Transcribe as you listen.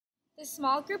The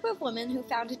small group of women who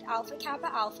founded Alpha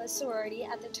Kappa Alpha sorority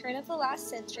at the turn of the last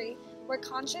century were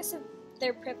conscious of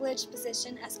their privileged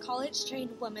position as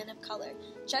college-trained women of color,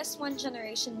 just one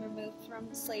generation removed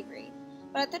from slavery.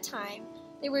 But at the time,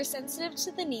 they were sensitive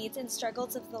to the needs and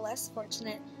struggles of the less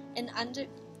fortunate and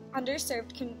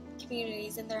underserved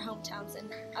communities in their hometowns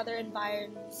and other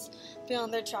environs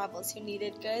beyond their travels who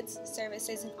needed goods,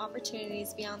 services, and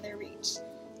opportunities beyond their reach.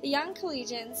 The young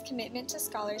collegians' commitment to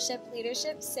scholarship,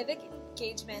 leadership, civic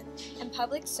engagement, and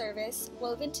public service,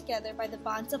 woven together by the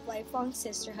bonds of lifelong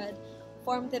sisterhood,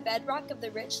 formed the bedrock of the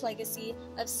rich legacy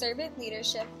of servant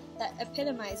leadership that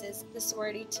epitomizes the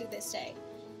sorority to this day.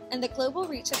 And the global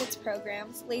reach of its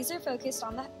programs, laser-focused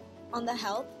on the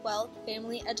health, wealth,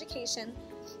 family, education,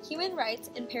 human rights,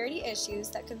 and parity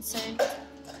issues that concern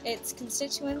its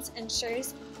constituents,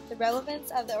 ensures the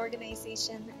relevance of the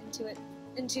organization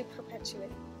into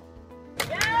perpetuity.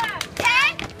 Yeah!